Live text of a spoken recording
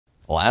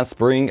Last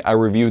spring, I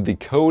reviewed the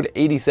Code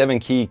 87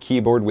 key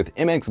keyboard with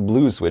MX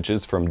Blue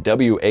switches from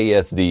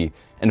WASD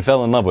and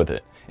fell in love with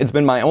it. It's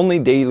been my only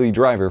daily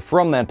driver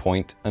from that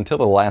point until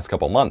the last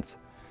couple months.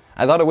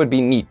 I thought it would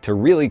be neat to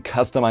really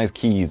customize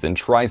keys and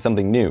try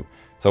something new,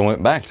 so I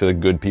went back to the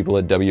good people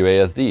at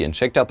WASD and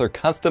checked out their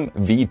custom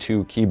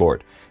V2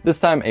 keyboard.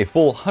 This time a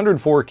full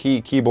 104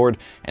 key keyboard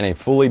and a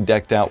fully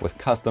decked out with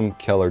custom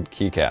colored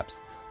keycaps.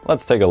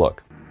 Let's take a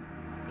look.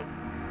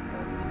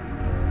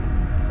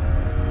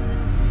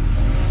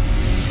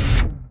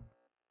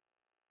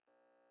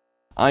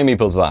 I'm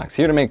EposVox,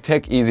 here to make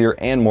tech easier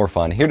and more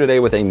fun, here today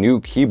with a new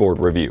keyboard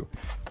review.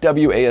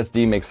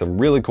 WASD makes some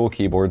really cool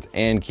keyboards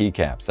and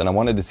keycaps, and I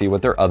wanted to see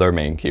what their other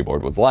main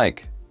keyboard was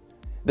like.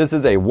 This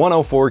is a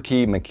 104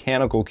 key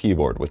mechanical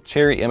keyboard with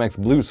Cherry MX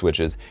Blue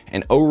switches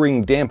and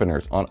O-ring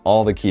dampeners on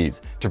all the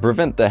keys to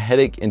prevent the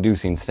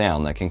headache-inducing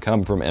sound that can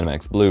come from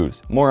MX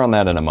Blues. More on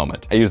that in a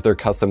moment. I used their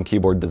custom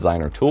keyboard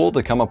designer tool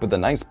to come up with a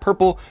nice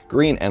purple,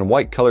 green, and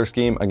white color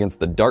scheme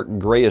against the dark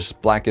grayish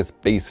blackish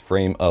base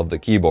frame of the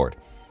keyboard.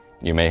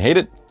 You may hate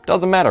it,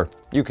 doesn't matter.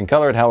 You can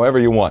color it however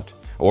you want,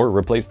 or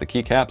replace the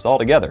keycaps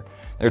altogether.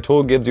 Their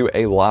tool gives you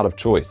a lot of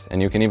choice, and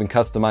you can even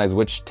customize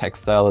which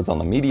text style is on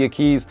the media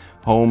keys,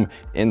 home,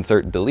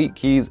 insert, delete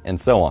keys,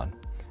 and so on.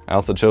 I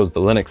also chose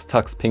the Linux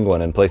Tux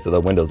Penguin in place of the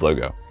Windows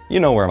logo. You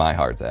know where my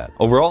heart's at.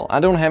 Overall, I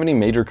don't have any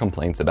major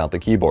complaints about the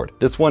keyboard.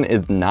 This one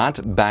is not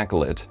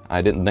backlit.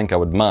 I didn't think I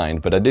would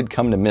mind, but I did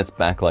come to miss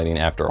backlighting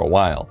after a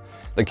while.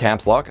 The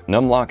caps lock,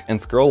 num lock, and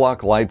scroll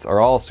lock lights are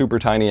all super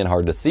tiny and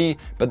hard to see,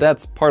 but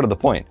that's part of the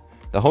point.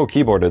 The whole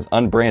keyboard is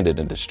unbranded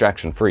and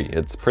distraction free.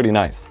 It's pretty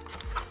nice.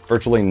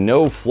 Virtually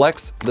no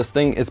flex, this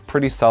thing is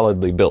pretty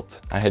solidly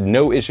built. I had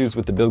no issues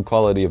with the build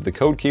quality of the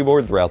Code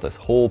keyboard throughout this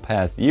whole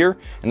past year,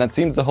 and that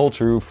seems to hold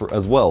true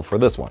as well for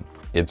this one.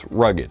 It's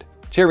rugged.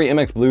 Cherry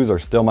MX Blues are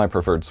still my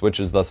preferred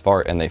switches thus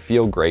far, and they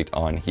feel great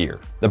on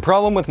here. The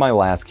problem with my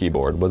last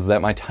keyboard was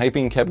that my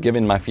typing kept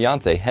giving my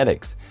fiance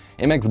headaches.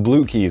 MX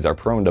Blue keys are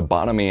prone to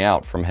bottoming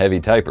out from heavy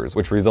typers,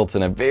 which results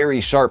in a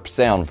very sharp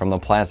sound from the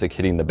plastic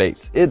hitting the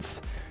base.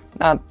 It's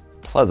not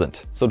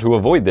pleasant. So to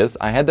avoid this,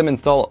 I had them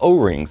install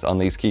O-rings on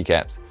these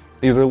keycaps.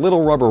 These are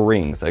little rubber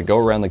rings that go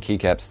around the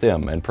keycap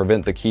stem and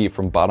prevent the key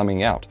from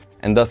bottoming out,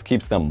 and thus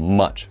keeps them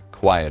much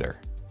quieter.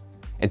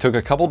 It took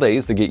a couple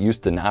days to get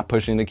used to not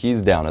pushing the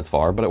keys down as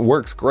far, but it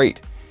works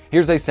great.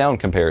 Here's a sound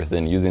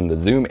comparison using the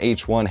Zoom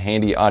H1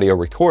 handy audio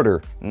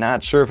recorder.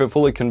 Not sure if it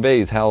fully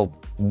conveys how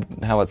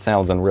it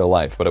sounds in real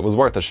life, but it was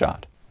worth a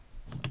shot.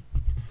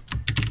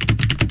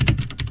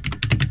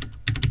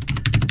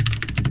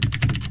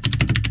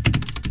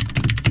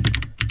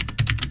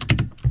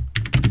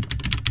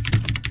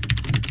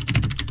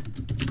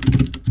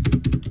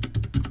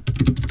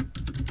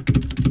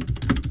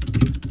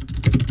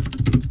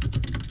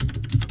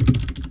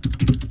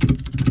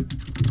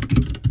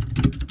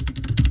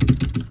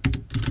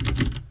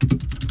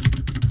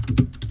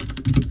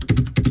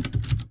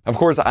 Of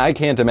course, I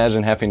can't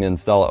imagine having to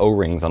install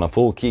O-rings on a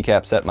full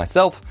keycap set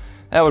myself.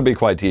 That would be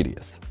quite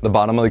tedious. The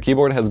bottom of the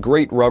keyboard has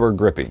great rubber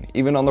gripping,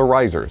 even on the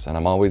risers, and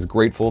I'm always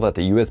grateful that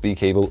the USB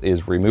cable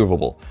is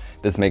removable.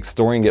 This makes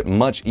storing it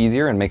much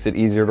easier and makes it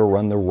easier to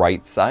run the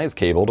right size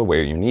cable to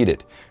where you need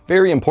it.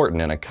 Very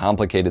important in a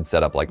complicated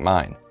setup like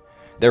mine.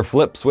 Their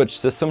flip switch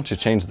system to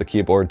change the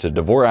keyboard to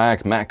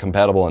Dvorak, Mac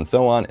compatible, and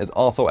so on is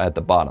also at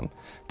the bottom,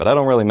 but I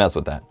don't really mess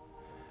with that.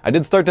 I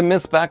did start to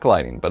miss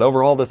backlighting, but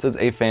overall this is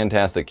a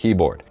fantastic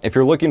keyboard. If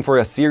you're looking for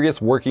a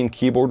serious working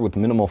keyboard with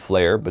minimal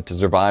flair, but to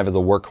survive as a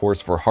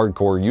workhorse for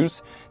hardcore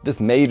use, this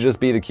may just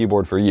be the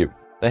keyboard for you.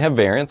 They have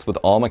variants with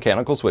all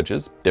mechanical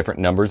switches, different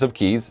numbers of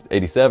keys,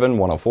 87,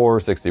 104,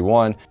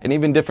 61, and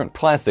even different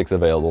plastics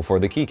available for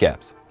the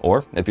keycaps.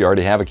 Or, if you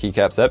already have a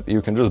keycap set, you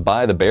can just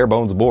buy the bare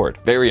bones board.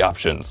 Very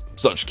options,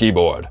 such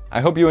keyboard.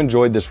 I hope you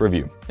enjoyed this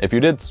review. If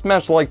you did,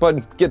 smash the like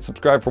button, get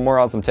subscribed for more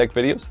awesome tech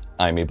videos.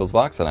 I'm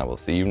EposVox, and I will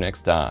see you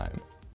next time.